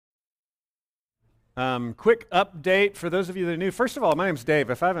Quick update for those of you that are new. First of all, my name's Dave.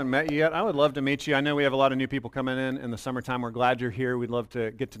 If I haven't met you yet, I would love to meet you. I know we have a lot of new people coming in the summertime. We're glad you're here. We'd love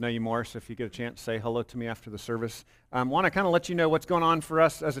to get to know you more. So if you get a chance, say hello to me after the service. Want to kind of let you know what's going on for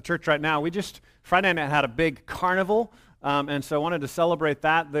us as a church right now. We just, Friday night, had a big carnival. And so I wanted to celebrate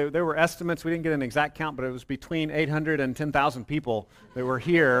that. There were estimates. We didn't get an exact count, but it was between 800 and 10,000 people that were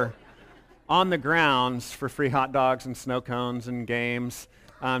here on the grounds for free hot dogs and snow cones and games.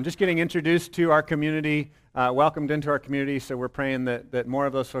 Just getting introduced to our community, welcomed into our community, so we're praying that more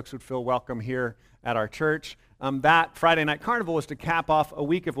of those folks would feel welcome here at our church. That Friday night carnival was to cap off a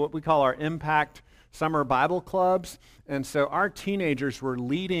week of what we call our Impact Summer Bible Clubs. And so our teenagers were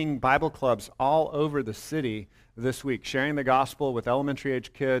leading Bible clubs all over the city this week, sharing the gospel with elementary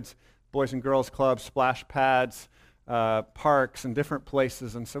age kids, boys and girls clubs, splash pads, parks, and different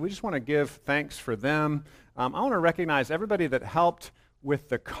places. And so we just want to give thanks for them. I want to recognize everybody that helped with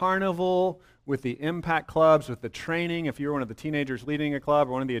the carnival, with the impact clubs, with the training. If you're one of the teenagers leading a club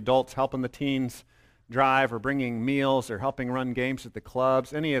or one of the adults helping the teens drive or bringing meals or helping run games at the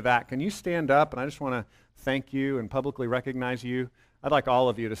clubs, any of that, can you stand up? And I just want to thank you and publicly recognize you. I'd like all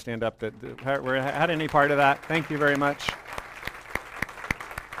of you to stand up that had any part of that. Thank you very much.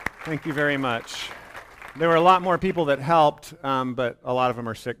 Thank you very much. There were a lot more people that helped, but a lot of them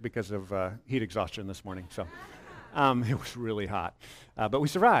are sick because of heat exhaustion this morning. So it was really hot. But we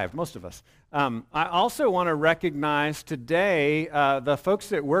survived, most of us. I also want to recognize today the folks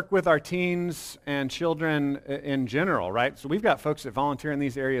that work with our teens and children in general, right? So we've got folks that volunteer in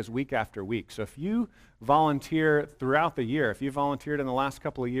these areas week after week. So if you volunteer throughout the year, if you volunteered in the last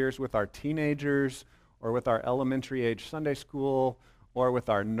couple of years with our teenagers or with our elementary age Sunday school or with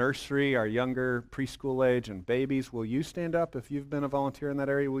our nursery, our younger preschool age and babies, will you stand up? If you've been a volunteer in that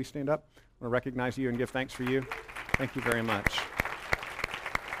area, will you stand up? I want to recognize you and give thanks for you. Thank you very much.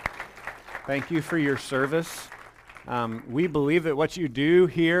 Thank you for your service. We believe that what you do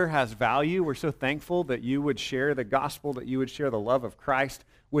here has value. We're so thankful that you would share the gospel, that you would share the love of Christ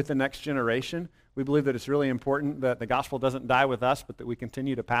with the next generation. We believe that it's really important that the gospel doesn't die with us, but that we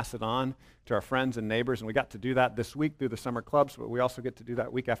continue to pass it on to our friends and neighbors. And we got to do that this week through the summer clubs, but we also get to do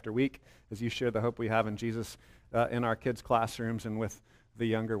that week after week as you share the hope we have in Jesus in our kids' classrooms and with the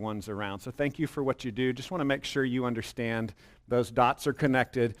younger ones around. So thank you for what you do. Just want to make sure you understand those dots are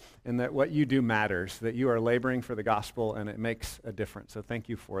connected and that what you do matters, that you are laboring for the gospel and it makes a difference. So thank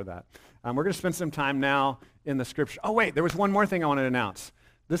you for that. We're going to spend some time now in the scripture. Oh, wait, there was one more thing I wanted to announce.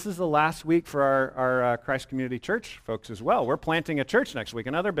 This is the last week for our Christ Community Church folks as well. We're planting a church next week,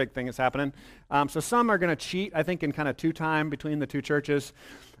 another big thing that's happening. So some are going to cheat, I think, in kind of two time between the two churches.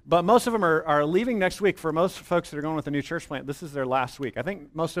 But most of them are leaving next week. For most folks that are going with the new church plant, this is their last week. I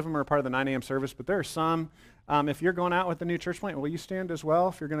think most of them are part of the 9 a.m. service, but there are some. If you're going out with the new church plant, will you stand as well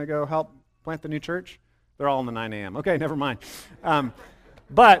if you're going to go help plant the new church? They're all in the 9 a.m. Okay, never mind.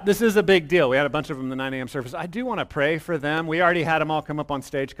 But this is a big deal. We had a bunch of them in the 9 a.m. service. I do want to pray for them. We already had them all come up on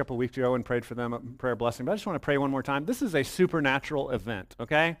stage a couple weeks ago and prayed for them, prayer blessing. But I just want to pray one more time. This is a supernatural event,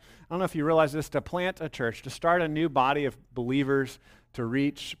 okay? I don't know if you realize this, to plant a church, to start a new body of believers, to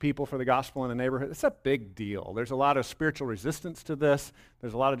reach people for the gospel in a neighborhood, it's a big deal. There's a lot of spiritual resistance to this.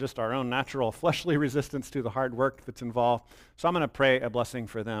 There's a lot of just our own natural fleshly resistance to the hard work that's involved. So I'm going to pray a blessing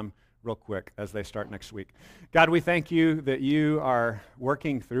for them real quick as they start next week. God, we thank you that you are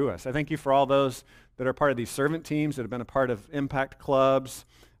working through us. I thank you for all those that are part of these servant teams that have been a part of impact clubs,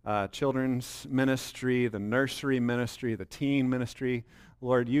 children's ministry, the nursery ministry, the teen ministry.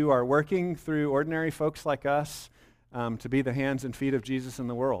 Lord, you are working through ordinary folks like us to be the hands and feet of Jesus in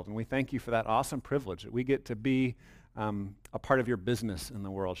the world. And we thank you for that awesome privilege that we get to be a part of your business in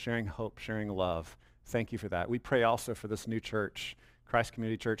the world, sharing hope, sharing love. Thank you for that. We pray also for this new church, Christ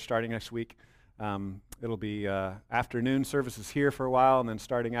Community Church, starting next week. It'll be afternoon services here for a while, and then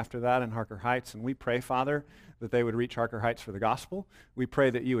starting after that in Harker Heights. And we pray, Father, that they would reach Harker Heights for the gospel. We pray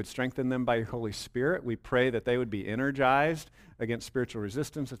that you would strengthen them by your Holy Spirit. We pray that they would be energized against spiritual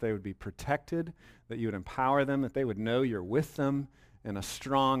resistance, that they would be protected, that you would empower them, that they would know you're with them in a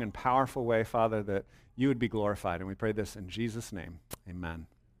strong and powerful way, Father, that you would be glorified. And we pray this in Jesus' name. Amen.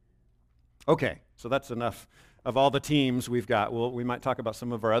 Okay, so that's enough of all the teams we've got. We might talk about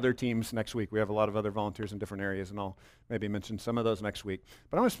some of our other teams next week. We have a lot of other volunteers in different areas, and I'll maybe mention some of those next week.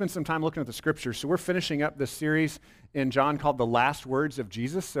 But I want to spend some time looking at the scriptures. So we're finishing up this series in John called The Last Words of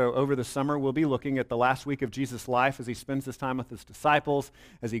Jesus. So over the summer, we'll be looking at the last week of Jesus' life as he spends his time with his disciples,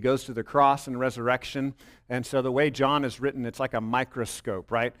 as he goes to the cross and resurrection. And so the way John is written, it's like a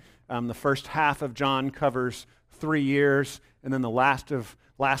microscope, right? The first half of John covers 3 years, and then the last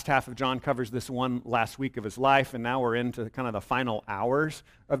half of John covers this one last week of his life, and now we're into kind of the final hours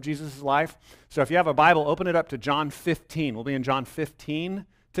of Jesus' life. So if you have a Bible, open it up to John 15. We'll be in John 15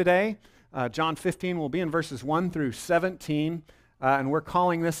 today. John 15 will be in verses 1 through 17, and we're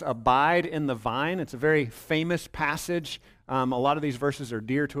calling this Abide in the Vine. It's a very famous passage. A lot of these verses are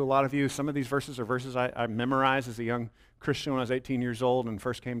dear to a lot of you. Some of these verses are verses I memorized as a young Christian when I was 18 years old and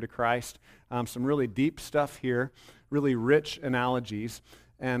first came to Christ. Some really deep stuff here, really rich analogies.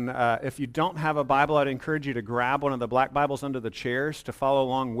 And if you don't have a Bible, I'd encourage you to grab one of the black Bibles under the chairs to follow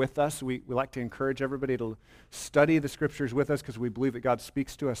along with us. We like to encourage everybody to study the Scriptures with us because we believe that God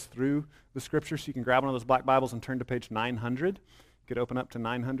speaks to us through the Scriptures. So you can grab one of those black Bibles and turn to page 900. You could open up to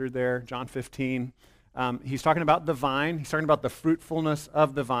 900 there, John 15. He's talking about the vine. He's talking about the fruitfulness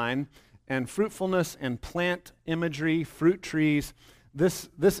of the vine. And fruitfulness and plant imagery, fruit trees, this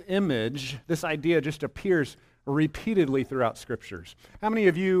image, this idea just appears repeatedly throughout Scriptures. How many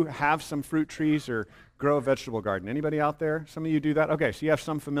of you have some fruit trees or grow a vegetable garden? Anybody out there? Some of you do that? Okay, so you have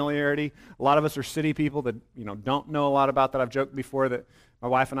some familiarity. A lot of us are city people that don't know a lot about that. I've joked before that my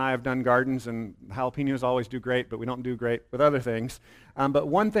wife and I have done gardens, and jalapenos always do great, but we don't do great with other things. But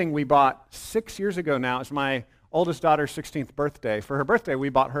one thing we bought 6 years ago now is my oldest daughter's 16th birthday. For her birthday, we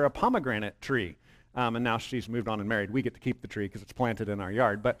bought her a pomegranate tree. And now she's moved on and married. We get to keep the tree because it's planted in our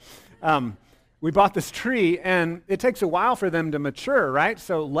yard. But we bought this tree, and it takes a while for them to mature, right?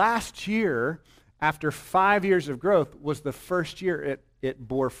 So last year, after 5 years of growth, was the first year it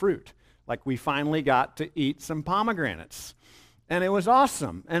bore fruit. Like we finally got to eat some pomegranates. And it was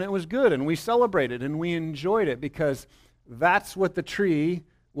awesome, and it was good, and we celebrated, and we enjoyed it because that's what the tree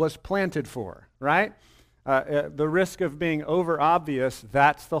was planted for, right? The risk of being over-obvious,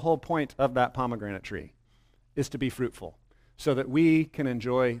 that's the whole point of that pomegranate tree, is to be fruitful so that we can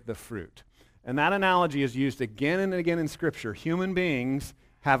enjoy the fruit. And that analogy is used again and again in Scripture. Human beings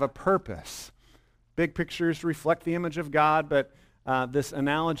have a purpose. Big pictures reflect the image of God, but this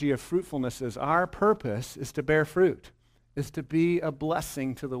analogy of fruitfulness is our purpose is to bear fruit, is to be a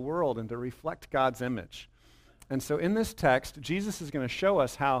blessing to the world and to reflect God's image. And so in this text, Jesus is going to show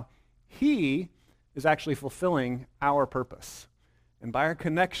us how he is actually fulfilling our purpose. And by our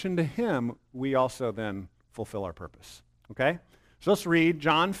connection to him, we also then fulfill our purpose. Okay? So let's read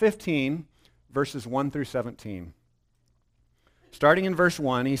John 15, verses 1 through 17. Starting in verse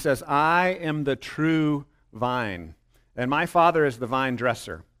 1, he says, I am the true vine, and my Father is the vine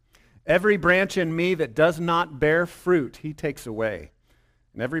dresser. Every branch in me that does not bear fruit, he takes away.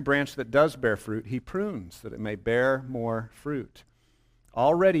 And every branch that does bear fruit, he prunes, that it may bear more fruit.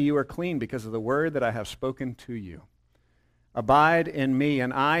 Already you are clean because of the word that I have spoken to you. Abide in me,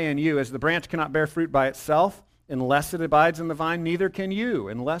 and I in you. As the branch cannot bear fruit by itself, unless it abides in the vine, neither can you,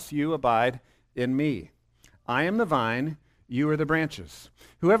 unless you abide in me. I am the vine, you are the branches.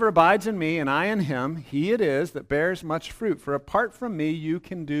 Whoever abides in me, and I in him, he it is that bears much fruit. For apart from me, you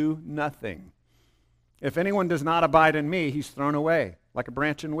can do nothing. If anyone does not abide in me, he's thrown away, like a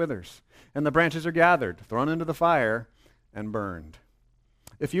branch and withers. And the branches are gathered, thrown into the fire, and burned.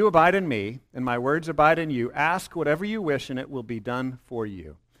 If you abide in me, and my words abide in you, ask whatever you wish, and it will be done for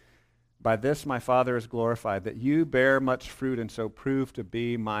you. By this my Father is glorified, that you bear much fruit, and so prove to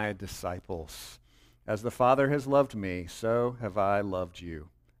be my disciples. As the Father has loved me, so have I loved you.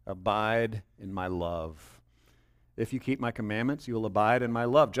 Abide in my love. If you keep my commandments, you will abide in my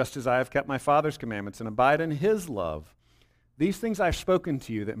love, just as I have kept my Father's commandments and abide in his love. These things I have spoken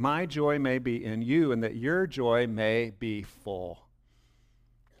to you, that my joy may be in you, and that your joy may be full.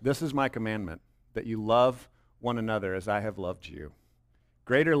 This is my commandment, that you love one another as I have loved you.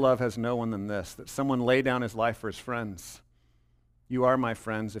 Greater love has no one than this, that someone lay down his life for his friends. You are my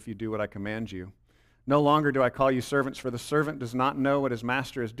friends if you do what I command you. No longer do I call you servants, for the servant does not know what his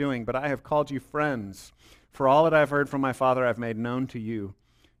master is doing, but I have called you friends. For all that I have heard from my Father I have made known to you.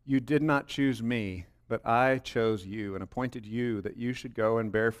 You did not choose me, but I chose you and appointed you that you should go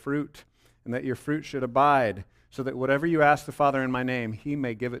and bear fruit, and that your fruit should abide, so that whatever you ask the Father in my name, he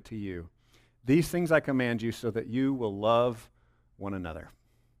may give it to you. These things I command you so that you will love one another.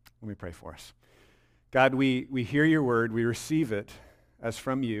 Let me pray for us. God, we hear your word, we receive it as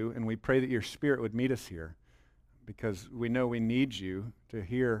from you, and we pray that your Spirit would meet us here, because we know we need you to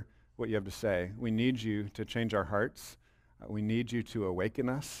hear what you have to say. We need you to change our hearts. We need you to awaken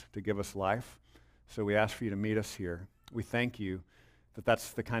us, to give us life. So we ask for you to meet us here. We thank you that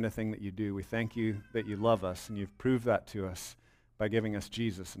that's the kind of thing that you do. We thank you that you love us, and you've proved that to us by giving us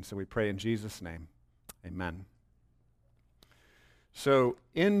Jesus. And so we pray in Jesus' name, amen. So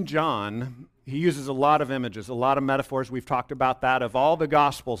in John, he uses a lot of images, a lot of metaphors. We've talked about that. Of all the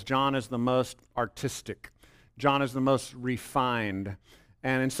Gospels, John is the most artistic. John is the most refined.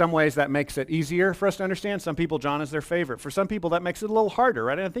 And in some ways, that makes it easier for us to understand. Some people, John is their favorite. For some people, that makes it a little harder,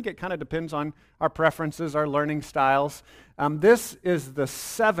 right? And I think it kind of depends on our preferences, our learning styles. This is the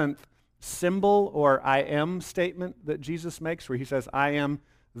seventh symbol or I am statement that Jesus makes, where he says, I am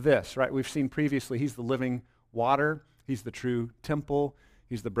this, right? We've seen previously, he's the living water. He's the true temple.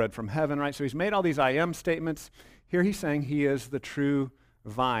 He's the bread from heaven, right? So he's made all these I am statements. Here he's saying he is the true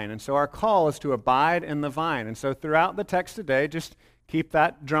vine. And so our call is to abide in the vine. And so throughout the text today, just keep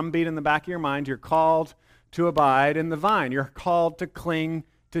that drumbeat in the back of your mind. You're called to abide in the vine. You're called to cling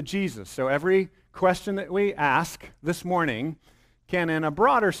to Jesus. So every question that we ask this morning can, in a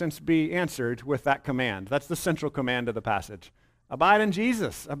broader sense, be answered with that command. That's the central command of the passage. Abide in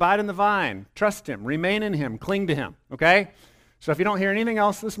Jesus. Abide in the vine. Trust him. Remain in him. Cling to him. Okay? So if you don't hear anything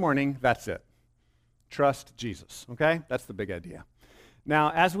else this morning, that's it. Trust Jesus. Okay? That's the big idea.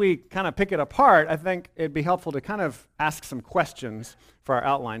 Now, as we kind of pick it apart, I think it'd be helpful to kind of ask some questions for our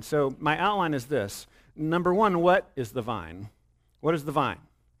outline. So my outline is this. Number one, what is the vine? What is the vine?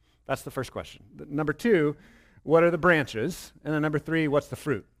 That's the first question. Number two, what are the branches? And then number three, what's the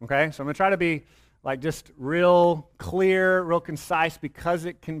fruit? Okay? So I'm going to try to be like just real clear, real concise, because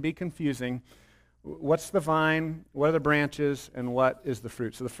it can be confusing. What's the vine? What are the branches? And what is the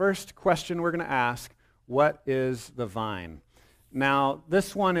fruit? So the first question we're going to ask, what is the vine? Now,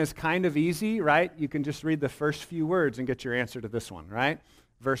 this one is kind of easy, right? You can just read the first few words and get your answer to this one, right?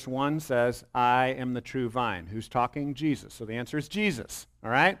 Verse 1 says, I am the true vine. Who's talking? Jesus. So the answer is Jesus, all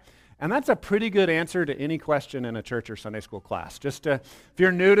right? And that's a pretty good answer to any question in a church or Sunday school class. Just if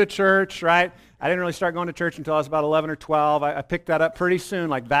you're new to church, right? I didn't really start going to church until I was about 11 or 12. I picked that up pretty soon,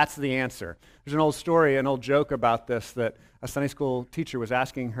 like that's the answer. There's an old story, an old joke about this that a Sunday school teacher was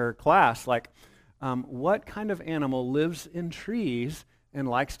asking her class, like, what kind of animal lives in trees and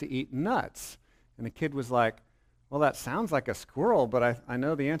likes to eat nuts? And the kid was like, well, that sounds like a squirrel, but I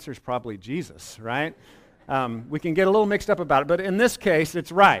know the answer is probably Jesus, right? We can get a little mixed up about it, but in this case,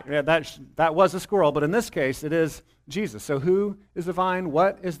 it's right. Yeah, that was a squirrel, but in this case, it is Jesus. So who is the vine?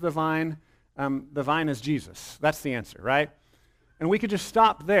 What is the vine? The vine is Jesus. That's the answer, right? And we could just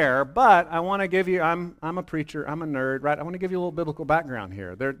stop there, but I want to give you, I'm a preacher, I'm a nerd, right? I want to give you a little biblical background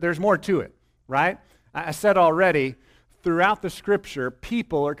here. There's more to it, right? I said already, throughout the scripture,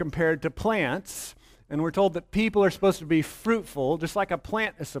 people are compared to plants, and we're told that people are supposed to be fruitful, just like a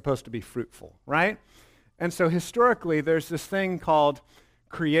plant is supposed to be fruitful, right? And so historically, there's this thing called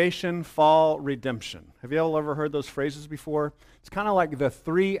creation, fall, redemption. Have you all ever heard those phrases before? It's kind of like the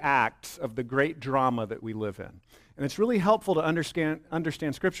three acts of the great drama that we live in. And it's really helpful to understand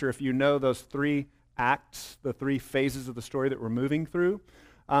Scripture if you know those three acts, the three phases of the story that we're moving through.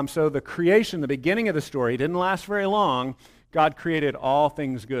 So the creation, the beginning of the story, didn't last very long. God created all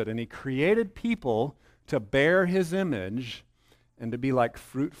things good, and he created people to bear his image and to be like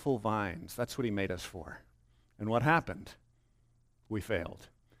fruitful vines. That's what he made us for. And what happened? We failed.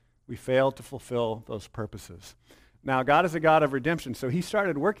 We failed to fulfill those purposes. Now, God is a God of redemption, so he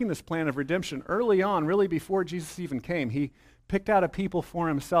started working this plan of redemption early on, really before Jesus even came. He picked out a people for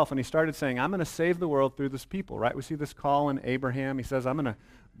himself, and he started saying, I'm going to save the world through this people, right? We see this call in Abraham. He says, I'm going to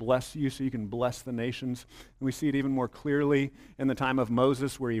bless you so you can bless the nations. And we see it even more clearly in the time of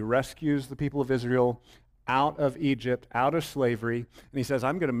Moses, where he rescues the people of Israel out of Egypt, out of slavery, and he says,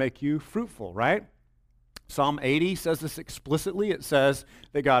 I'm going to make you fruitful, right? Psalm 80 says this explicitly. It says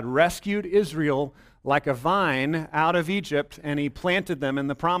that God rescued Israel like a vine out of Egypt, and he planted them in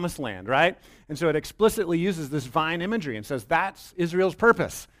the promised land, right? And so it explicitly uses this vine imagery and says that's Israel's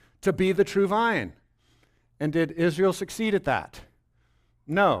purpose, to be the true vine. And did Israel succeed at that?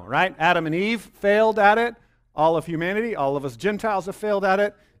 No, right? Adam and Eve failed at it. All of humanity, all of us Gentiles have failed at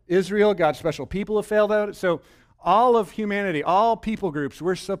it. Israel, God's special people, have failed at it. So all of humanity, all people groups,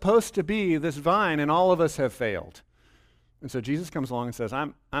 we're supposed to be this vine, and all of us have failed. And so Jesus comes along and says,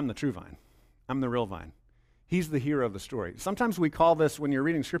 I'm the true vine. I'm the real vine. He's the hero of the story. Sometimes we call this, when you're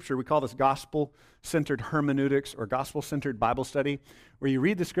reading Scripture, we call this gospel-centered hermeneutics or gospel-centered Bible study, where you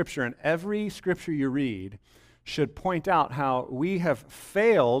read the Scripture, and every Scripture you read should point out how we have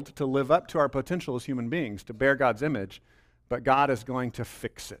failed to live up to our potential as human beings, to bear God's image, but God is going to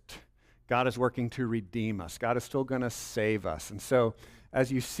fix it. God is working to redeem us. God is still going to save us. And so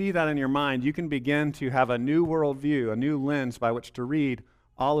as you see that in your mind, you can begin to have a new worldview, a new lens by which to read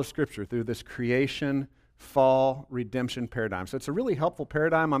all of Scripture through this creation, fall, redemption paradigm. So it's a really helpful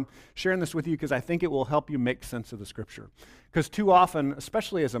paradigm. I'm sharing this with you because I think it will help you make sense of the Scripture. Because too often,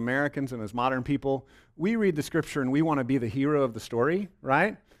 especially as Americans and as modern people, we read the Scripture and we want to be the hero of the story,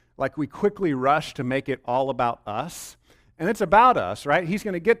 right? Like we quickly rush to make it all about us. And it's about us, right? He's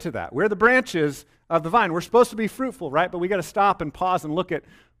going to get to that. We're the branches of the vine. We're supposed to be fruitful, right? But we got to stop and pause and look at,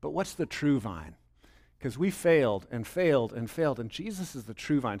 but what's the true vine? Because we failed and failed and failed, and Jesus is the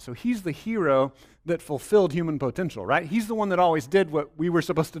true vine. So he's the hero that fulfilled human potential, right? He's the one that always did what we were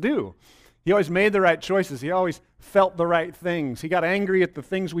supposed to do. He always made the right choices. He always felt the right things. He got angry at the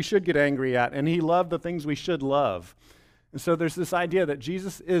things we should get angry at, and he loved the things we should love. And so there's this idea that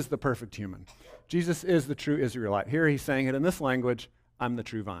Jesus is the perfect human. Jesus is the true Israelite. Here he's saying it in this language, I'm the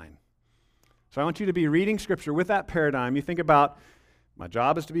true vine. So I want you to be reading Scripture with that paradigm. You think about, my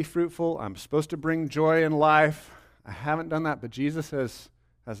job is to be fruitful. I'm supposed to bring joy in life. I haven't done that, but Jesus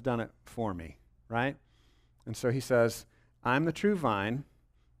has done it for me, right? And so he says, I'm the true vine.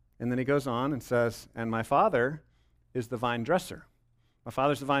 And then he goes on and says, and my Father is the vine dresser. My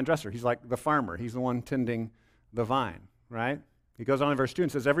Father's the vine dresser. He's like the farmer. He's the one tending the vine, right? He goes on in verse 2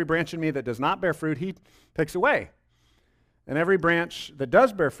 and says, every branch in me that does not bear fruit, he takes away. And every branch that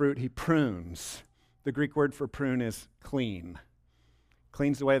does bear fruit, he prunes. The Greek word for prune is clean.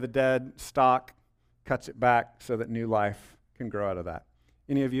 Cleans away the dead stalk, cuts it back so that new life can grow out of that.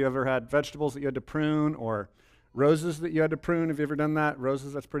 Any of you ever had vegetables that you had to prune, or roses that you had to prune? Have you ever done that?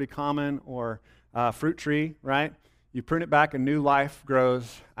 Roses, that's pretty common. Or fruit tree, right? You prune it back and new life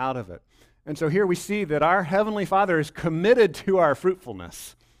grows out of it. And so here we see that our Heavenly Father is committed to our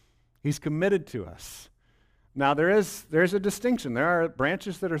fruitfulness. He's committed to us. Now there's a distinction. There are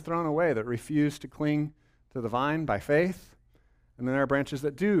branches that are thrown away that refuse to cling to the vine by faith. And then there are branches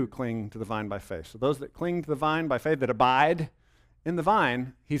that do cling to the vine by faith. So those that cling to the vine by faith, that abide in the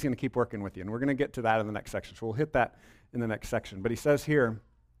vine, he's going to keep working with you. And we're going to get to that in the next section. So we'll hit that in the next section. But he says here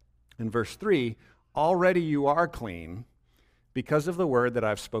in verse 3, already you are clean because of the word that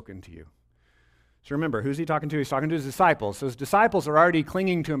I've spoken to you. So remember, who's he talking to? He's talking to his disciples. So his disciples are already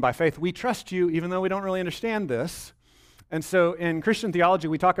clinging to him by faith. We trust you, even though we don't really understand this. And so in Christian theology,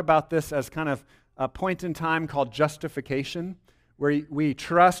 we talk about this as kind of a point in time called justification, where we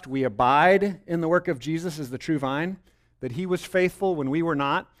trust, we abide in the work of Jesus as the true vine, that he was faithful when we were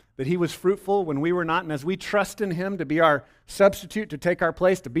not, that he was fruitful when we were not, and as we trust in him to be our substitute, to take our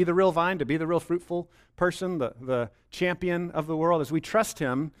place, to be the real vine, to be the real fruitful person, the champion of the world, as we trust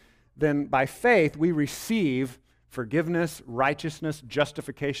him, then by faith we receive forgiveness, righteousness,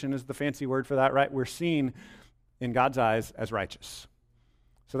 justification is the fancy word for that, right? We're seen in God's eyes as righteous.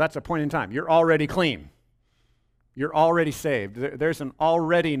 So that's a point in time. You're already clean. You're already saved. There's an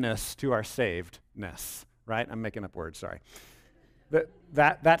alreadiness to our savedness, right? I'm making up words, sorry.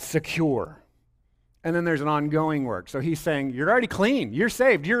 That's secure. And then there's an ongoing work. So he's saying, you're already clean. You're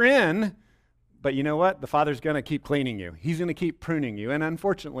saved. You're in. But you know what? The Father's going to keep cleaning you. He's going to keep pruning you. And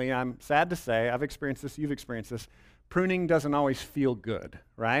unfortunately, I'm sad to say, I've experienced this, you've experienced this, pruning doesn't always feel good,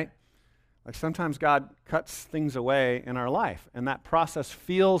 right? Like sometimes God cuts things away in our life, and that process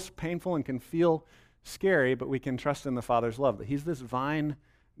feels painful and can feel scary, but we can trust in the Father's love, that he's this vine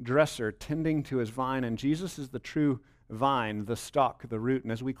dresser tending to his vine, and Jesus is the true vine, the stalk, the root.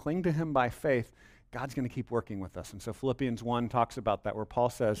 And as we cling to him by faith, God's going to keep working with us. And so Philippians 1 talks about that, where Paul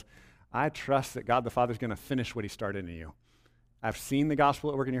says, I trust that God the Father is going to finish what he started in you. I've seen the gospel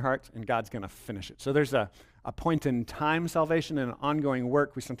at work in your hearts, and God's going to finish it. So there's a point in time salvation and an ongoing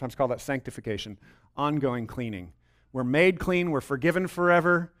work. We sometimes call that sanctification, ongoing cleaning. We're made clean. We're forgiven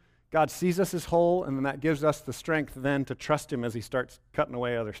forever. God sees us as whole, and then that gives us the strength then to trust him as he starts cutting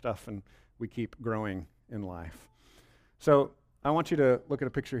away other stuff, and we keep growing in life. So I want you to look at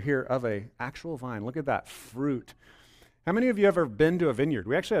a picture here of an actual vine. Look at that fruit. How many of you ever been to a vineyard?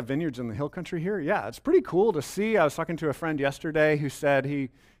 We actually have vineyards in the hill country here. Yeah, it's pretty cool to see. I was talking to a friend yesterday who said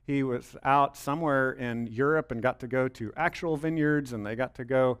he was out somewhere in Europe and got to go to actual vineyards, and they got to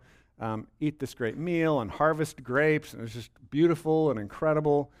go eat this great meal and harvest grapes, and it was just beautiful and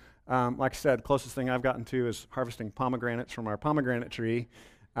incredible. Like I said, closest thing I've gotten to is harvesting pomegranates from our pomegranate tree.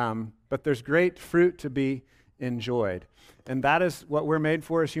 But there's great fruit to be enjoyed. And that is what we're made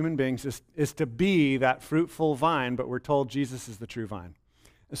for as human beings, is to be that fruitful vine, but we're told Jesus is the true vine.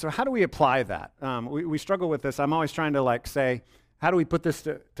 And so how do we apply that? We struggle with this. I'm always trying to say, how do we put this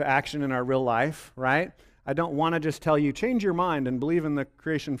to action in our real life, right? I don't want to just tell you, change your mind and believe in the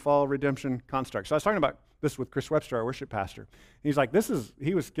creation, fall, redemption construct. So I was talking about this with Chris Webster, our worship pastor. He's like,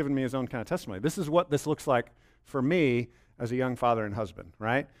 he was giving me his own kind of testimony. This is what this looks like for me as a young father and husband,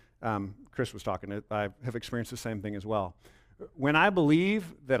 right? Chris was talking. I have experienced the same thing as well. When I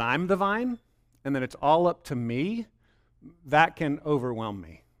believe that I'm the vine and that it's all up to me, that can overwhelm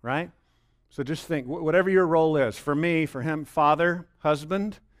me, right? So just think, whatever your role is, for me, for him, father,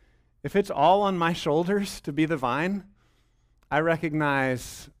 husband, if it's all on my shoulders to be the vine, I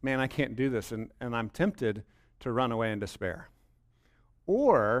recognize, man, I can't do this, and I'm tempted to run away in despair.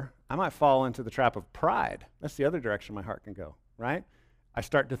 Or I might fall into the trap of pride. That's the other direction my heart can go, right? I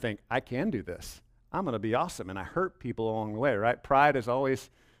start to think, I can do this. I'm going to be awesome. And I hurt people along the way, right? Pride is always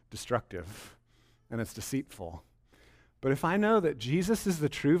destructive and it's deceitful. But if I know that Jesus is the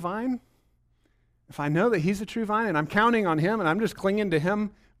true vine, if I know that he's the true vine and I'm counting on him and I'm just clinging to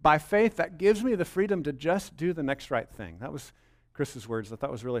him by faith, that gives me the freedom to just do the next right thing. That was Chris's words. I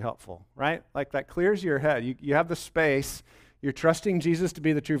thought was really helpful, right? Like that clears your head. You have the space. You're trusting Jesus to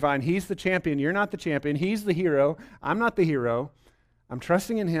be the true vine. He's the champion. You're not the champion. He's the hero. I'm not the hero. I'm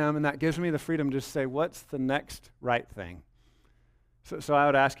trusting in him, and that gives me the freedom to just say, what's the next right thing? So I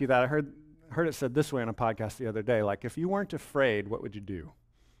would ask you that. I heard it said this way on a podcast the other day, like if you weren't afraid, what would you do,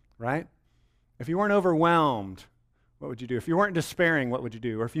 right? If you weren't overwhelmed, what would you do? If you weren't despairing, what would you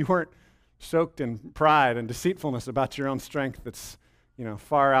do? Or if you weren't soaked in pride and deceitfulness about your own strength that's,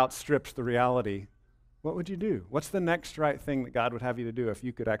 far outstrips the reality, what would you do? What's the next right thing that God would have you to do if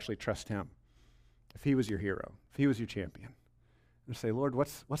you could actually trust him? If he was your hero, if he was your champion? And say, Lord,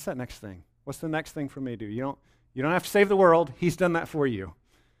 what's that next thing? What's the next thing for me to do? You don't have to save the world. He's done that for you.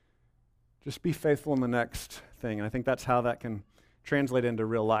 Just be faithful in the next thing. And I think that's how that can translate into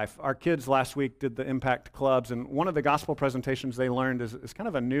real life. Our kids last week did the Impact Clubs, and one of the gospel presentations they learned is kind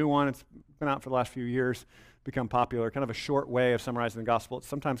of a new one. It's been out for the last few years, become popular, kind of a short way of summarizing the gospel. It's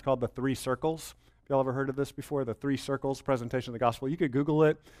sometimes called the 3 circles. Have y'all ever heard of this before? The 3 circles presentation of the gospel. You could Google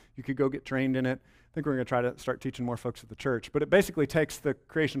it. You could go get trained in it. I think we're going to try to start teaching more folks at the church. But it basically takes the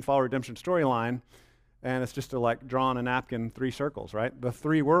creation, fall, redemption storyline, and it's just to draw on a napkin 3 circles, right? The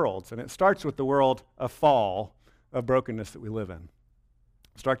 3 worlds. And it starts with the world of fall, of brokenness that we live in.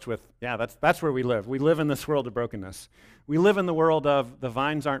 It starts with, that's where we live. We live in this world of brokenness. We live in the world of the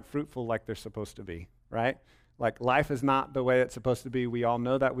vines aren't fruitful like they're supposed to be, right? Like life is not the way it's supposed to be. We all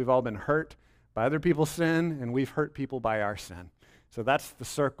know that. We've all been hurt by other people's sin, and we've hurt people by our sin. So that's the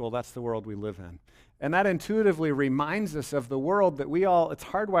circle, that's the world we live in. And that intuitively reminds us of the world that it's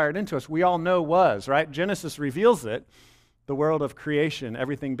hardwired into us, we all know was, right? Genesis reveals it, the world of creation,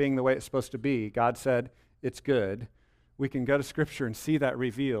 everything being the way it's supposed to be. God said, it's good. We can go to Scripture and see that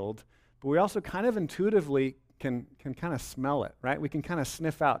revealed, but we also kind of intuitively can kind of smell it, right? We can kind of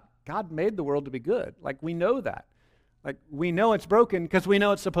sniff out, God made the world to be good. Like, we know that. Like, we know it's broken because we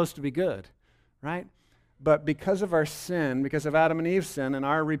know it's supposed to be good, right? But because of our sin, because of Adam and Eve's sin, and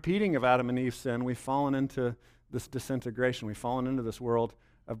our repeating of Adam and Eve's sin, we've fallen into this disintegration. We've fallen into this world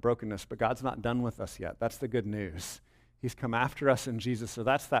of brokenness. But God's not done with us yet. That's the good news. He's come after us in Jesus. So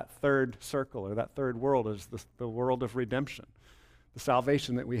that's that 3rd circle, or that 3rd world, is the world of redemption. The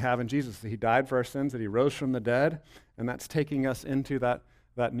salvation that we have in Jesus. That he died for our sins, that he rose from the dead, and that's taking us into that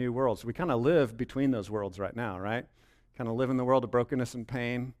new world. So we kind of live between those worlds right now, right? Kind of live in the world of brokenness and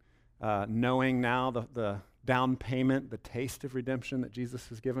pain, knowing now the down payment, the taste of redemption that Jesus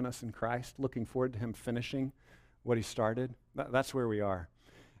has given us in Christ, looking forward to him finishing what he started. That's where we are.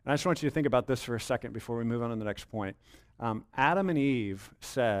 And I just want you to think about this for a second before we move on to the next point. Adam and Eve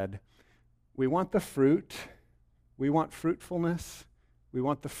said, we want the fruit, we want fruitfulness, we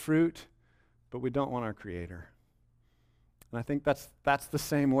want the fruit, but we don't want our Creator. And I think that's the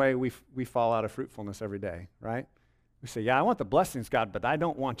same way we fall out of fruitfulness every day, right? We say, I want the blessings, God, but I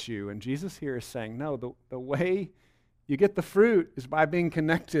don't want you. And Jesus here is saying, no, the way you get the fruit is by being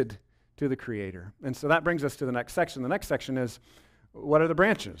connected to the Creator. And so that brings us to the next section. The next section is, what are the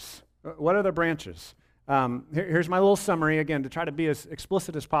branches? What are the branches? Here's my little summary, again, to try to be as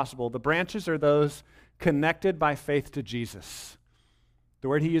explicit as possible. The branches are those connected by faith to Jesus. The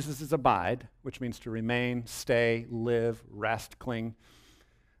word he uses is abide, which means to remain, stay, live, rest, cling.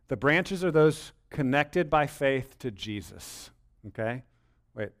 The branches are those connected by faith to Jesus, okay?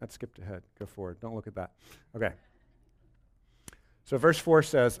 Wait, that skipped ahead. Go forward. Don't look at that. Okay. So verse 4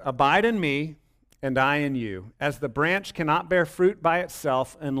 says, abide in me and I in you. As the branch cannot bear fruit by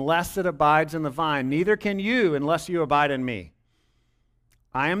itself unless it abides in the vine, neither can you unless you abide in me.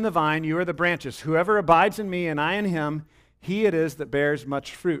 I am the vine, you are the branches. Whoever abides in me and I in him, he it is that bears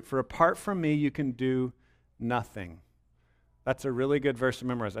much fruit. For apart from me, you can do nothing. That's a really good verse to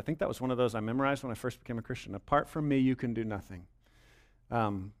memorize. I think that was one of those I memorized when I first became a Christian. Apart from me, you can do nothing.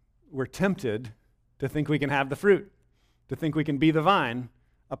 We're tempted to think we can have the fruit, to think we can be the vine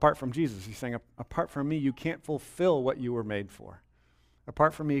apart from Jesus. He's saying, apart from me, you can't fulfill what you were made for.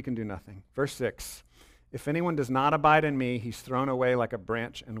 Apart from me, you can do nothing. Verse 6, if anyone does not abide in me, he's thrown away like a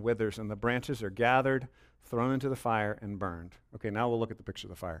branch and withers, and the branches are gathered, thrown into the fire, and burned. Okay, now we'll look at the picture of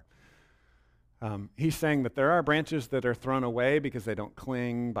the fire. He's saying that there are branches that are thrown away because they don't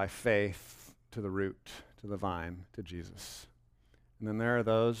cling by faith to the root, to the vine, to Jesus. And then there are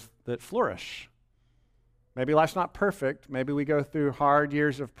those that flourish. Maybe life's not perfect. Maybe we go through hard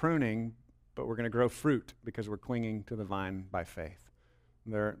years of pruning, but we're going to grow fruit because we're clinging to the vine by faith.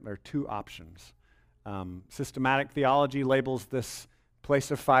 There are two options. Systematic theology labels this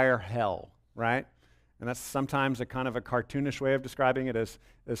place of fire hell, right? And that's sometimes a kind of a cartoonish way of describing it as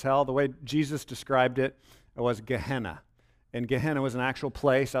hell. The way Jesus described it was Gehenna. And Gehenna was an actual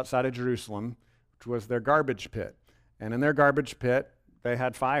place outside of Jerusalem, which was their garbage pit. And in their garbage pit, they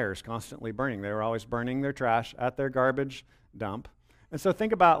had fires constantly burning. They were always burning their trash at their garbage dump. And so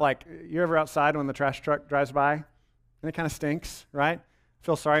think about, like, you're ever outside when the trash truck drives by, and it kind of stinks, right? I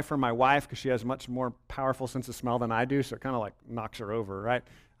feel sorry for my wife because she has much more powerful sense of smell than I do, so it kind of like knocks her over, right?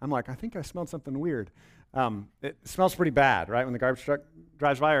 I'm like, I think I smelled something weird. It smells pretty bad, right, when the garbage truck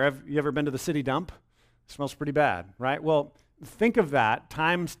drives by. Or have you ever been to the city dump? It smells pretty bad, right? Well, think of that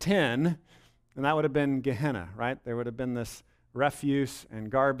times 10, and that would have been Gehenna, right? There would have been this refuse and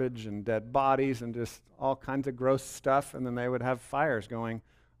garbage and dead bodies and just all kinds of gross stuff, and then they would have fires going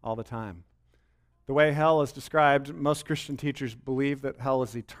all the time. The way hell is described, most Christian teachers believe that hell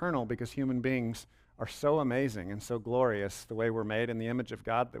is eternal because human beings are so amazing and so glorious, the way we're made in the image of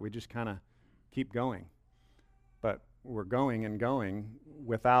God, that we just kind of keep going. But we're going and going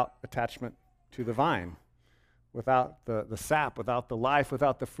without attachment to the vine, without the sap, without the life,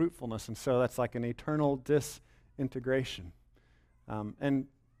 without the fruitfulness, and so that's like an eternal disintegration. And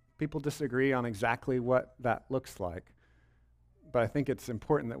people disagree on exactly what that looks like. But I think it's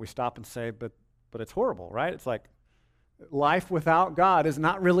important that we stop and say, but it's horrible, right? It's like life without God is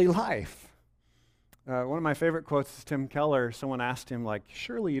not really life. One of my favorite quotes is Tim Keller. Someone asked him, like,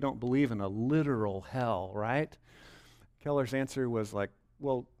 surely you don't believe in a literal hell, right? Keller's answer was like,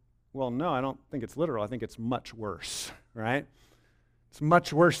 well, no, I don't think it's literal. I think it's much worse, right? It's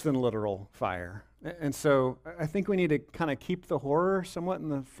much worse than literal fire. And so I think we need to kind of keep the horror somewhat in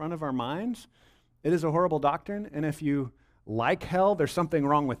the front of our minds. It is a horrible doctrine, and if you like hell, there's something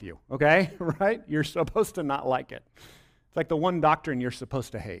wrong with you, okay? Right? You're supposed to not like it. It's like the one doctrine you're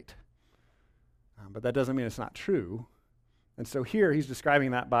supposed to hate. But that doesn't mean it's not true. And so here he's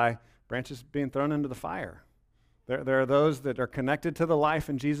describing that by branches being thrown into the fire. There are those that are connected to the life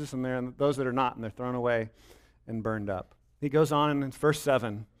in Jesus, and there are those that are not, and they're thrown away and burned up. He goes on in verse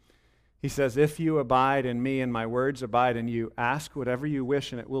 7. He says, if you abide in me and my words abide in you, ask whatever you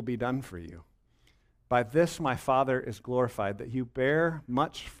wish and it will be done for you. By this my Father is glorified, that you bear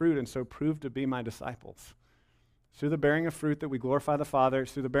much fruit and so prove to be my disciples. It's through the bearing of fruit that we glorify the Father.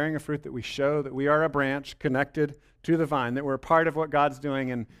 It's through the bearing of fruit that we show that we are a branch connected to the vine, that we're a part of what God's doing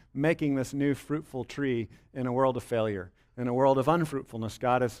in making this new fruitful tree in a world of failure. In a world of unfruitfulness,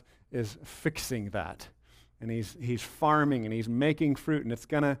 God is fixing that. And he's farming and he's making fruit, and it's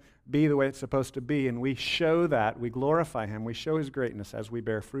going to be the way it's supposed to be. And we show that. We glorify him. We show his greatness as we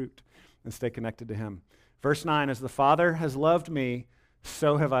bear fruit and stay connected to him. Verse 9, as the Father has loved me,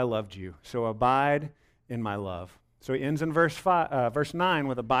 so have I loved you. So abide in my love. So he ends in verse 9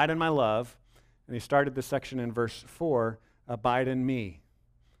 with abide in my love. And he started this section in verse 4, abide in me.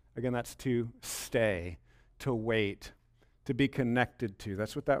 Again, that's to stay, to wait, to be connected to.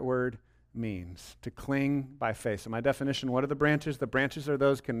 That's what that word means, to cling by faith. So my definition, what are the branches? The branches are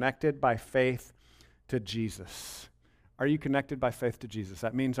those connected by faith to Jesus. Are you connected by faith to Jesus?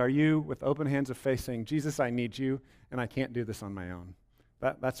 That means, are you with open hands of faith saying, Jesus, I need you, and I can't do this on my own?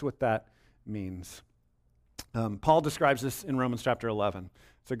 That's what that means. Paul describes this in Romans chapter 11.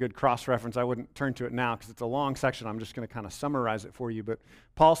 It's a good cross-reference. I wouldn't turn to it now because it's a long section. I'm just going to kind of summarize it for you. But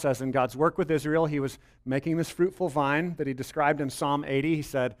Paul says in God's work with Israel, he was making this fruitful vine that he described in Psalm 80. He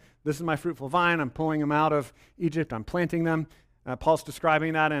said, this is my fruitful vine. I'm pulling them out of Egypt. I'm planting them. Paul's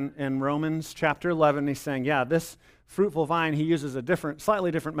describing that in Romans chapter 11. He's saying, yeah, this fruitful vine, he uses a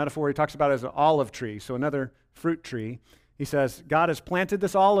slightly different metaphor. He talks about it as an olive tree, so another fruit tree. He says, God has planted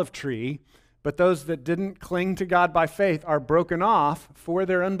this olive tree, but those that didn't cling to God by faith are broken off for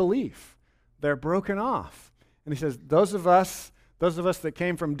their unbelief. They're broken off. And he says, those of us that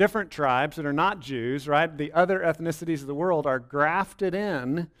came from different tribes that are not Jews, right, the other ethnicities of the world are grafted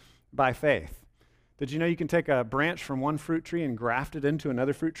in by faith. Did you know you can take a branch from one fruit tree and graft it into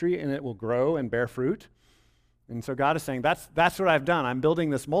another fruit tree and it will grow and bear fruit? And so God is saying, that's what I've done. I'm building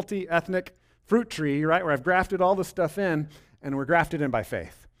this multi-ethnic fruit tree, right, where I've grafted all this stuff in, and we're grafted in by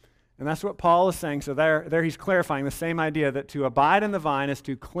faith. And that's what Paul is saying. So there he's clarifying the same idea that to abide in the vine is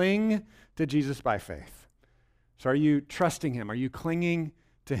to cling to Jesus by faith. So are you trusting him? Are you clinging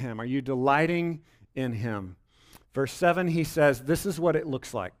to him? Are you delighting in him? Verse 7, he says, this is what it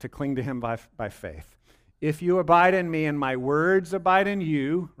looks like to cling to him by faith. If you abide in me and my words abide in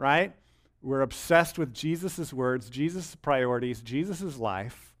you, right? We're obsessed with Jesus' words, Jesus' priorities, Jesus'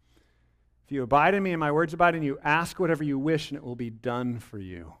 life. If you abide in me and my words abide in you, ask whatever you wish and it will be done for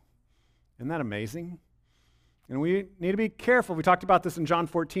you. Isn't that amazing? And we need to be careful. We talked about this in John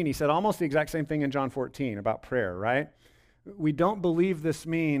 14. He said almost the exact same thing in John 14 about prayer, right? We don't believe this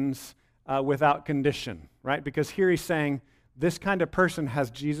means without condition, right? Because here he's saying this kind of person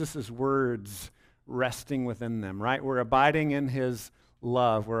has Jesus' words resting within them, right? We're abiding in his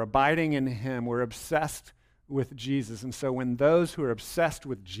love. We're abiding in him. We're obsessed with Jesus. And so when those who are obsessed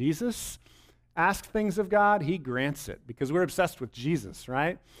with Jesus ask things of God, he grants it because we're obsessed with Jesus,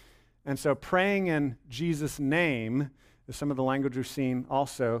 right? And so praying in Jesus' name, is some of the language we've seen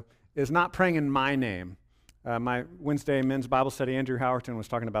also, is not praying in my name. My Wednesday men's Bible study, Andrew Howerton was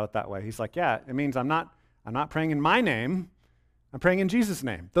talking about it that way. He's like, yeah, it means I'm not praying in my name. I'm praying in Jesus'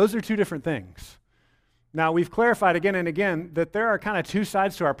 name. Those are two different things. Now, we've clarified again and again that there are kind of two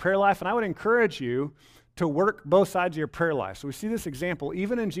sides to our prayer life, and I would encourage you to work both sides of your prayer life. So we see this example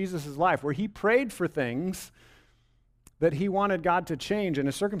even in Jesus' life where he prayed for things that he wanted God to change in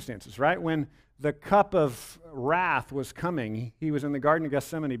his circumstances, right? When the cup of wrath was coming, he was in the Garden of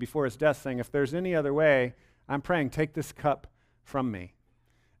Gethsemane before his death saying, if there's any other way, I'm praying, take this cup from me.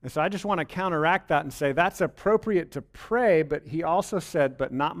 And so I just want to counteract that and say that's appropriate to pray, but he also said,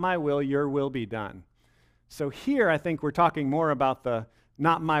 but not my will, your will be done. So here I think we're talking more about the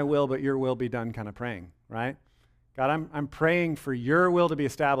not my will, but your will be done kind of praying, right? God, I'm praying for your will to be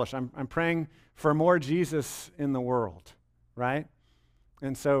established. I'm praying for more Jesus in the world, right?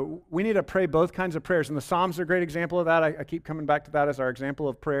 And so we need to pray both kinds of prayers. And the Psalms are a great example of that. I keep coming back to that as our example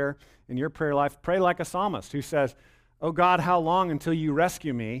of prayer in your prayer life. Pray like a psalmist who says, oh God, how long until you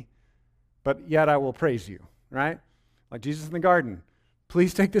rescue me, but yet I will praise you, right? Like Jesus in the garden.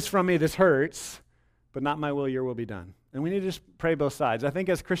 Please take this from me. This hurts, but not my will, your will be done. And we need to just pray both sides. I think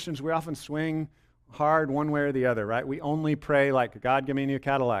as Christians, we often swing hard one way or the other, right? We only pray like, God, give me a new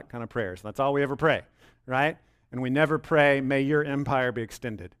Cadillac kind of prayers. That's all we ever pray, right? And we never pray, may your empire be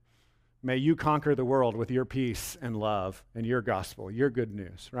extended. May you conquer the world with your peace and love and your gospel, your good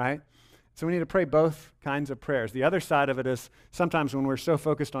news, right? So we need to pray both kinds of prayers. The other side of it is sometimes when we're so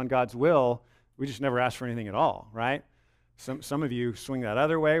focused on God's will, we just never ask for anything at all, right? Some of you swing that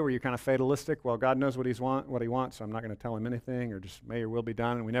other way where you're kind of fatalistic. Well, God knows what he wants, so I'm not going to tell him anything, or just may your will be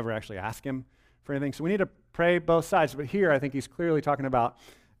done, and we never actually ask him for anything. So we need to pray both sides. But here I think he's clearly talking about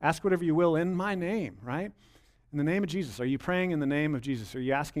ask whatever you will in my name, right? In the name of Jesus. Are you praying in the name of Jesus? Are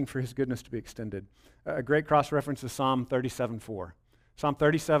you asking for his goodness to be extended? A great cross-reference is Psalm 37:4. Psalm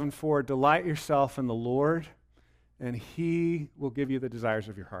 37:4, delight yourself in the Lord, and he will give you the desires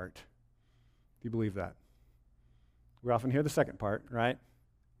of your heart. Do you believe that? We often hear the second part, right?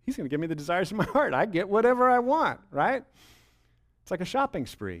 He's going to give me the desires of my heart. I get whatever I want, right? It's like a shopping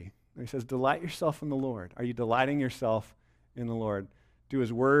spree. He says, delight yourself in the Lord. Are you delighting yourself in the Lord? Do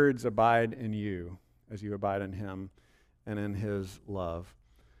his words abide in you as you abide in him and in his love?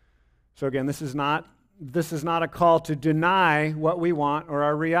 So again, this is not a call to deny what we want or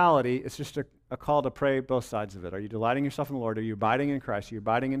our reality. It's just a call to pray both sides of it. Are you delighting yourself in the Lord? Are you abiding in Christ? Are you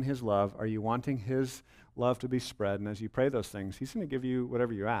abiding in his love? Are you wanting his love to be spread? And as you pray those things, he's going to give you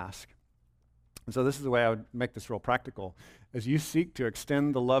whatever you ask. And so this is the way I would make this real practical. As you seek to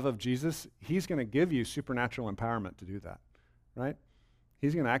extend the love of Jesus, he's going to give you supernatural empowerment to do that, right?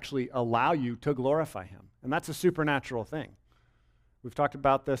 He's going to actually allow you to glorify him. And that's a supernatural thing. We've talked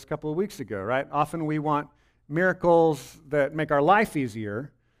about this a couple of weeks ago, right? Often we want miracles that make our life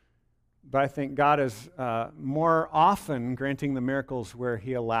easier, but I think God is more often granting the miracles where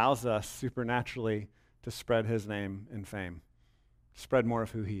he allows us supernaturally to spread his name and fame, spread more of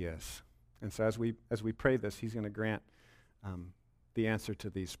who he is. And so as we pray this, he's going to grant the answer to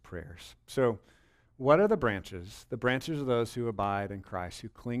these prayers. So what are the branches? The branches are those who abide in Christ, who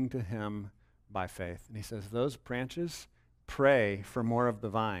cling to him by faith. And he says those branches pray for more of the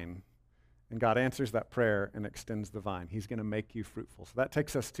vine. And God answers that prayer and extends the vine. He's going to make you fruitful. So that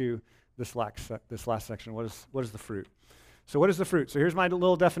takes us to this last section. What is the fruit? So what is the fruit? So here's my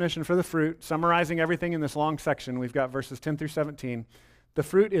little definition for the fruit, summarizing everything in this long section. We've got verses 10 through 17. The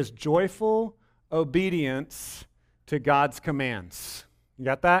fruit is joyful obedience to God's commands. You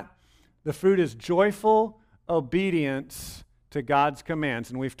got that? The fruit is joyful obedience to God's commands.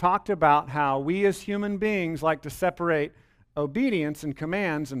 And we've talked about how we as human beings like to separate obedience and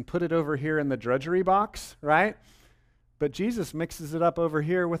commands and put it over here in the drudgery box, right? But Jesus mixes it up over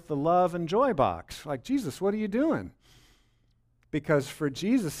here with the love and joy box. Like, Jesus, what are you doing? Because for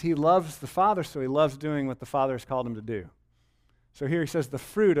Jesus, he loves the Father, so he loves doing what the Father has called him to do. So here he says the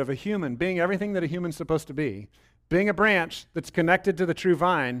fruit of a human, being everything that a human's supposed to be, being a branch that's connected to the true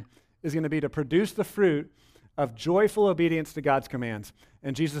vine, is going to be to produce the fruit of joyful obedience to God's commands.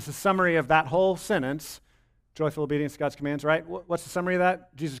 And Jesus' summary of that whole sentence, joyful obedience to God's commands, right? What's the summary of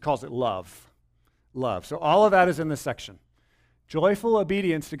that? Jesus calls it love. Love. So all of that is in this section. Joyful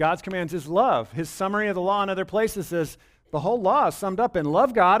obedience to God's commands is love. His summary of the law in other places is the whole law is summed up in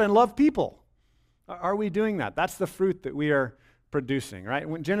love God and love people. Are we doing that? That's the fruit that we are producing, right?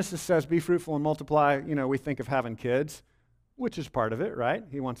 When Genesis says, be fruitful and multiply, we think of having kids, which is part of it, right?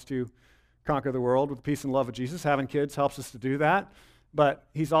 He wants to conquer the world with the peace and love of Jesus. Having kids helps us to do that. But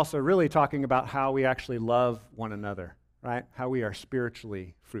he's also really talking about how we actually love one another, right? How we are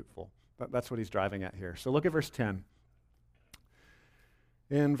spiritually fruitful. That's what he's driving at here. So look at verse 10.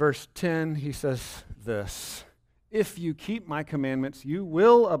 In verse 10, he says this, if you keep my commandments, you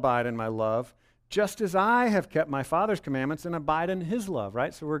will abide in my love, just as I have kept my Father's commandments and abide in his love,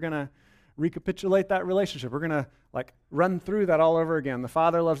 right? So we're going to recapitulate that relationship. We're going to run through that all over again. The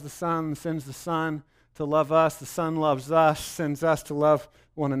Father loves the Son, sends the Son to love us. The Son loves us, sends us to love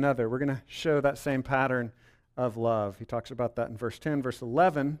one another. We're going to show that same pattern of love. He talks about that in verse 10. Verse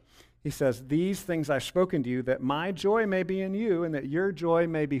 11, he says, these things I've spoken to you, that my joy may be in you and that your joy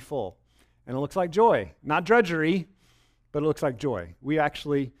may be full. And it looks like joy, not drudgery, but it looks like joy. We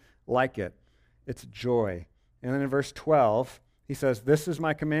actually like it. It's joy. And then in verse 12, he says, this is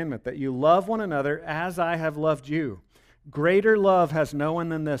my commandment, that you love one another as I have loved you. Greater love has no one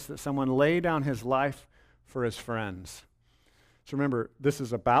than this, that someone lay down his life for his friends. So remember, this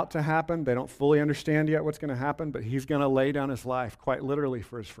is about to happen. They don't fully understand yet what's going to happen, but he's going to lay down his life quite literally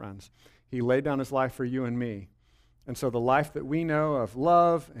for his friends. He laid down his life for you and me. And so the life that we know of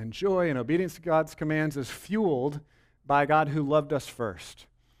love and joy and obedience to God's commands is fueled by God who loved us first.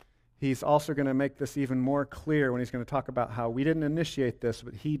 He's also going to make this even more clear when he's going to talk about how we didn't initiate this,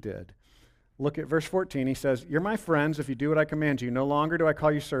 but he did. Look at verse 14. He says, you're my friends if you do what I command you. No longer do I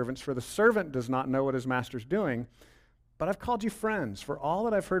call you servants, for the servant does not know what his master's doing. But I've called you friends, for all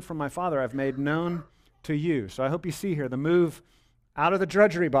that I've heard from my Father I've made known to you. So I hope you see here the move out of the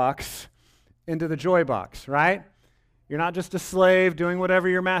drudgery box into the joy box, right? You're not just a slave doing whatever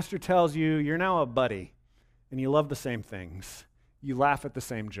your master tells you. You're now a buddy, and you love the same things. You laugh at the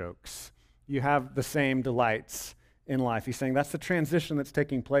same jokes. You have the same delights in life. He's saying that's the transition that's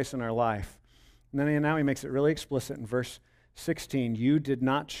taking place in our life. And then now he makes it really explicit in verse 16. You did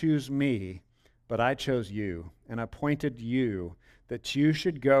not choose me, but I chose you and appointed you that you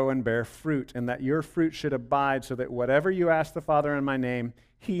should go and bear fruit and that your fruit should abide so that whatever you ask the Father in my name,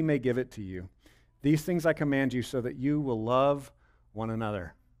 he may give it to you. These things I command you so that you will love one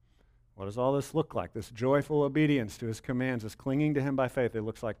another. What does all this look like? This joyful obedience to his commands, this clinging to him by faith, it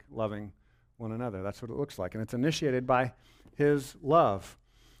looks like loving one another. That's what it looks like. And it's initiated by his love.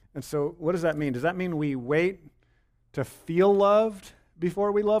 And so what does that mean? Does that mean we wait to feel loved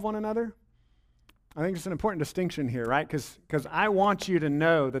before we love one another? I think it's an important distinction here, right? Because I want you to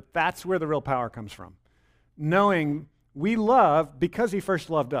know that that's where the real power comes from. Knowing we love because he first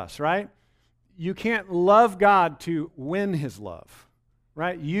loved us, right? You can't love God to win his love,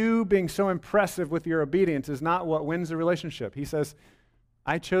 right? You being so impressive with your obedience is not what wins the relationship. He says,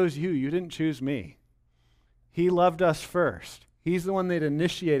 I chose you. You didn't choose me. He loved us first. He's the one that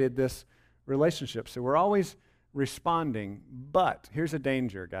initiated this relationship. So we're always responding. But here's a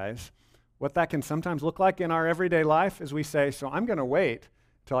danger, guys. What that can sometimes look like in our everyday life is we say, so I'm going to wait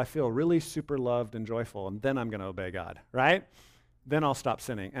till I feel really super loved and joyful, and then I'm going to obey God, right? Then I'll stop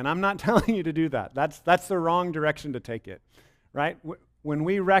sinning. And I'm not telling you to do that. That's the wrong direction to take it, right? When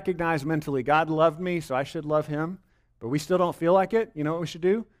we recognize mentally, God loved me, so I should love him, but we still don't feel like it, you know what we should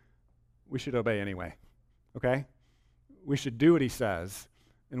do? We should obey anyway, okay? We should do what he says,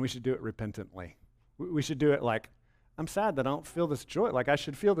 and we should do it repentantly. We should do it like, I'm sad that I don't feel this joy. Like I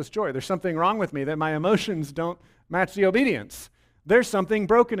should feel this joy. There's something wrong with me that my emotions don't match the obedience. There's something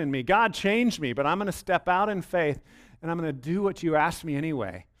broken in me. God changed me, but I'm going to step out in faith, and I'm going to do what you asked me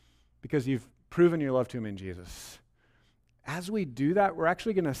anyway because you've proven your love to him in Jesus. As we do that, we're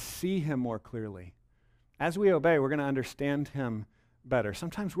actually going to see him more clearly. As we obey, we're going to understand him better.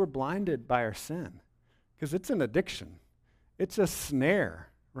 Sometimes we're blinded by our sin because it's an addiction. It's a snare,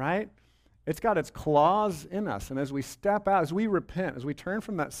 right? It's got its claws in us. And as we step out, as we repent, as we turn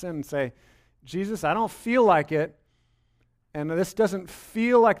from that sin and say, Jesus, I don't feel like it, and this doesn't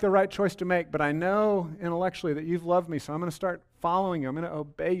feel like the right choice to make, but I know intellectually that you've loved me, so I'm going to start following you. I'm going to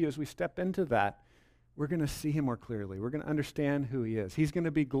obey you. As we step into that, we're going to see him more clearly. We're going to understand who he is. He's going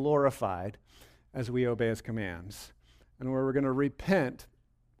to be glorified as we obey his commands. And we're going to repent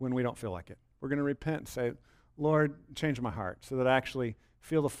when we don't feel like it. We're going to repent and say, Lord, change my heart so that I actually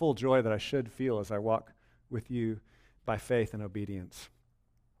feel the full joy that I should feel as I walk with you by faith and obedience.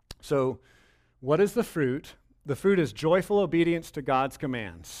 So what is the fruit The fruit is joyful obedience to God's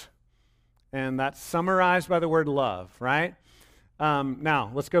commands. And that's summarized by the word love, right?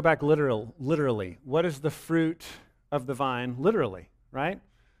 Now, let's go back literally. What is the fruit of the vine literally, right?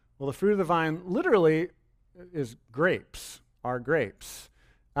 Well, the fruit of the vine literally is grapes, are grapes.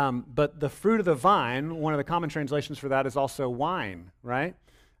 But the fruit of the vine, one of the common translations for that is also wine, right?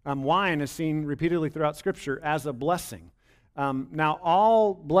 Wine is seen repeatedly throughout Scripture as a blessing. Now,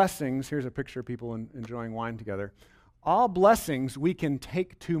 all blessings, here's a picture of people enjoying wine together. All blessings we can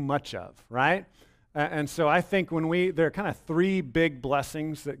take too much of, right? And so I think there are kind of three big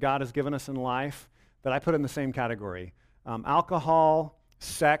blessings that God has given us in life that I put in the same category. Alcohol,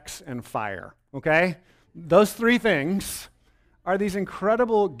 sex, and fire, okay? Those three things are these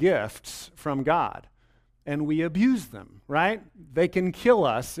incredible gifts from God, and we abuse them, right? They can kill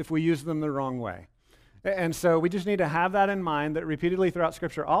us if we use them the wrong way. And so we just need to have that in mind, that repeatedly throughout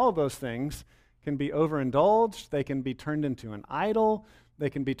Scripture, all of those things can be overindulged, they can be turned into an idol,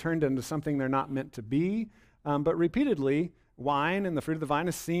 they can be turned into something they're not meant to be, but repeatedly, wine and the fruit of the vine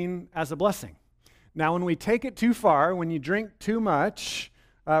is seen as a blessing. Now, when we take it too far, when you drink too much,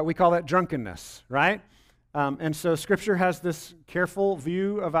 we call that drunkenness, right? And so Scripture has this careful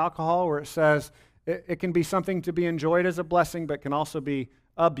view of alcohol where it says it can be something to be enjoyed as a blessing, but can also be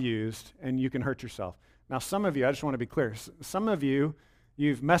abused, and you can hurt yourself. Now, some of you, I just want to be clear, some of you,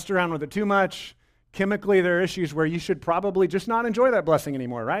 you've messed around with it too much. Chemically, there are issues where you should probably just not enjoy that blessing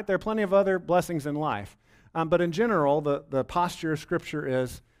anymore, right? There are plenty of other blessings in life. But in general, the posture of Scripture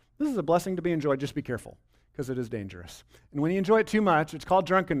is, this is a blessing to be enjoyed, just be careful, because it is dangerous. And when you enjoy it too much, it's called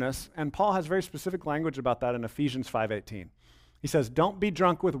drunkenness, and Paul has very specific language about that in Ephesians 5:18. He says, don't be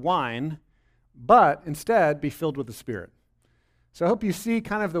drunk with wine, but instead be filled with the Spirit. So I hope you see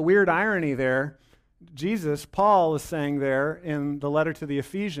kind of the weird irony there. Paul is saying there in the letter to the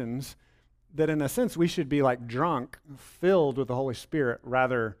Ephesians that in a sense we should be like drunk, filled with the Holy Spirit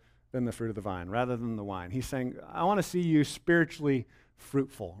rather than the fruit of the vine, rather than the wine. He's saying, I want to see you spiritually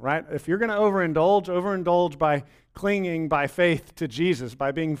fruitful, right? If you're going to overindulge by clinging by faith to Jesus,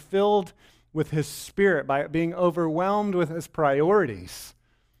 by being filled with His Spirit, by being overwhelmed with His priorities.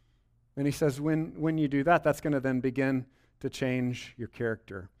 And he says when you do that, that's going to then begin to change your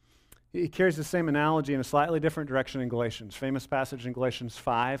character. He carries the same analogy in a slightly different direction in Galatians. Famous passage in Galatians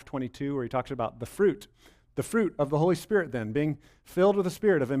 5:22 where he talks about the fruit of the Holy Spirit then, being filled with the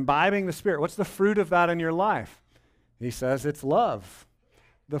Spirit, of imbibing the Spirit. What's the fruit of that in your life? He says it's love.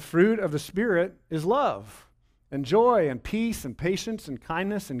 The fruit of the Spirit is love and joy and peace and patience and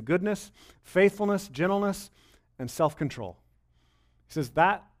kindness and goodness, faithfulness, gentleness, and self-control. He says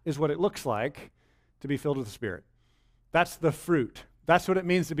that is what it looks like to be filled with the Spirit. That's the fruit. That's what it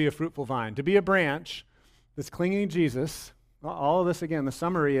means to be a fruitful vine. To be a branch that's clinging to Jesus. All of this, again, the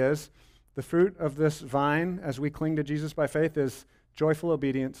summary is the fruit of this vine as we cling to Jesus by faith is joyful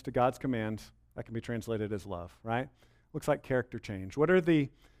obedience to God's commands. That can be translated as love, right? Looks like character change. What are the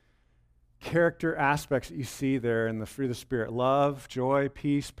character aspects that you see there in the fruit of the Spirit? Love, joy,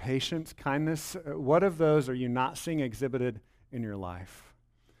 peace, patience, kindness. What of those are you not seeing exhibited in your life?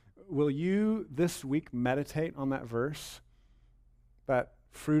 Will you this week meditate on that verse? That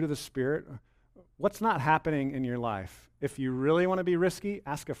fruit of the Spirit? What's not happening in your life? If you really want to be risky,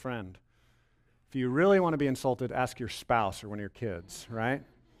 ask a friend. If you really want to be insulted, ask your spouse or one of your kids, right?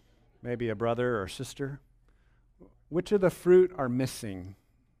 Maybe a brother or a sister. Which of the fruit are missing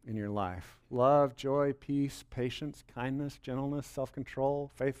in your life? Love, joy, peace, patience, kindness, gentleness,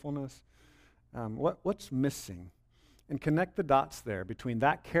 self-control, faithfulness. What's missing? And connect the dots there between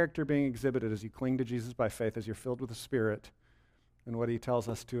that character being exhibited as you cling to Jesus by faith, as you're filled with the Spirit, and what He tells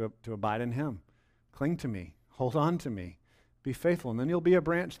us to abide in Him. Cling to me. Hold on to me. Be faithful. And then you'll be a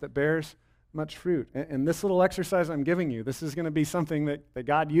branch that bears much fruit. And this little exercise I'm giving you, this is going to be something that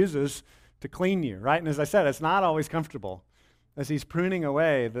God uses to clean you, right? And as I said, it's not always comfortable. As He's pruning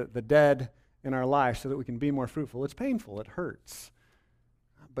away the dead in our life so that we can be more fruitful. It's painful. It hurts.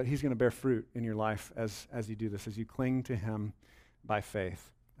 But He's going to bear fruit in your life as you do this, as you cling to Him by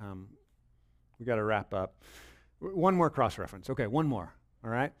faith. We've got to wrap up. One more cross-reference. Okay, one more, all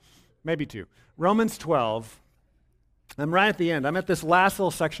right? Maybe two. Romans 12. I'm right at the end. I'm at this last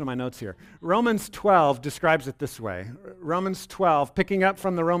little section of my notes here. Romans 12 describes it this way. Romans 12, picking up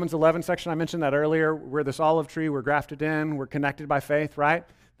from the Romans 11 section, I mentioned that earlier. We're this olive tree. We're grafted in. We're connected by faith, right?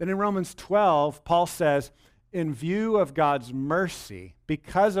 Then in Romans 12, Paul says, in view of God's mercy,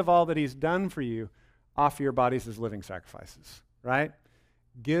 because of all that He's done for you, offer your bodies as living sacrifices, right?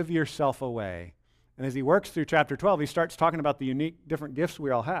 Give yourself away. And as he works through chapter 12, he starts talking about the unique different gifts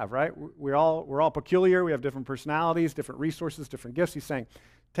we all have, right? We're all peculiar. We have different personalities, different resources, different gifts. He's saying,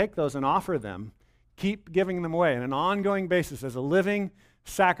 take those and offer them. Keep giving them away on an ongoing basis as a living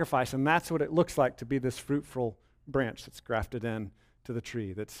sacrifice. And that's what it looks like to be this fruitful branch that's grafted in to the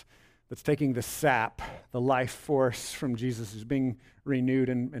tree, that's taking the sap, the life force from Jesus, who's being renewed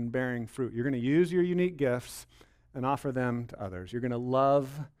and bearing fruit. You're going to use your unique gifts and offer them to others. You're going to love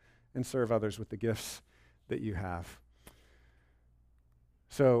and serve others with the gifts that you have.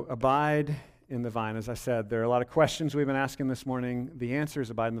 So abide in the vine. As I said, there are a lot of questions we've been asking this morning. The answer is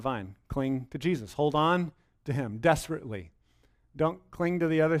abide in the vine. Cling to Jesus. Hold on to him desperately. Don't cling to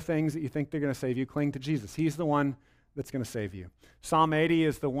the other things that you think they're going to save you. Cling to Jesus. He's the one that's going to save you. Psalm 80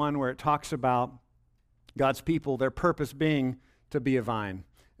 is the one where it talks about God's people, their purpose being to be a vine.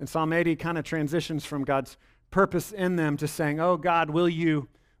 And Psalm 80 kind of transitions from God's purpose in them to saying, oh God, will you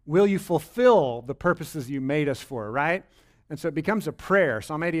fulfill the purposes you made us for, right? And so it becomes a prayer.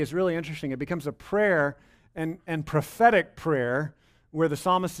 Psalm 80 is really interesting. It becomes a prayer and prophetic prayer where the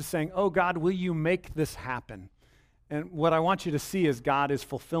psalmist is saying, oh God, will you make this happen? And what I want you to see is God is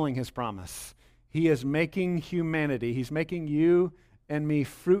fulfilling his promise. He is making humanity, he's making you and me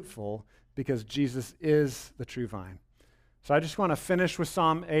fruitful because Jesus is the true vine. So I just want to finish with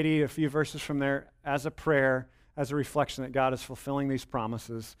Psalm 80, a few verses from there, as a prayer, as a reflection that God is fulfilling these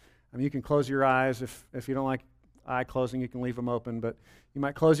promises. I mean, you can close your eyes. If you don't like eye closing, you can leave them open, but you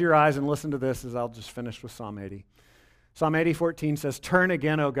might close your eyes and listen to this as I'll just finish with Psalm 80. Psalm 80:14 says, turn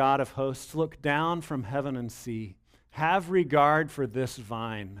again, O God of hosts, look down from heaven and see. Have regard for this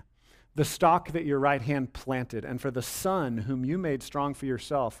vine, the stalk that your right hand planted, and for the son whom you made strong for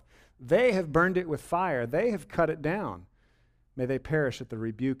yourself. They have burned it with fire. They have cut it down. May they perish at the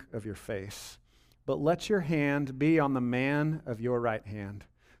rebuke of your face. But let your hand be on the man of your right hand,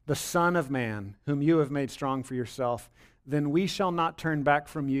 the Son of Man, whom you have made strong for yourself. Then we shall not turn back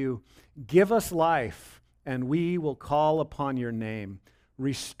from you. Give us life, and we will call upon your name.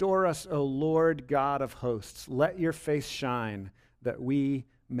 Restore us, O Lord God of hosts. Let your face shine, that we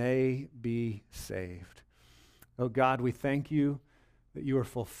may be saved. O God, we thank you that you are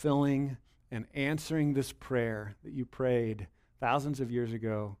fulfilling and answering this prayer that you prayed thousands of years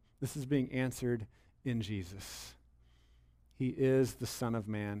ago. This is being answered in Jesus. He is the Son of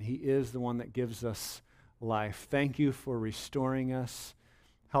Man. He is the one that gives us life. Thank you for restoring us.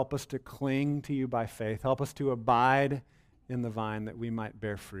 Help us to cling to you by faith. Help us to abide in the vine that we might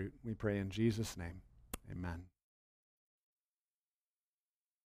bear fruit. We pray in Jesus' name. Amen.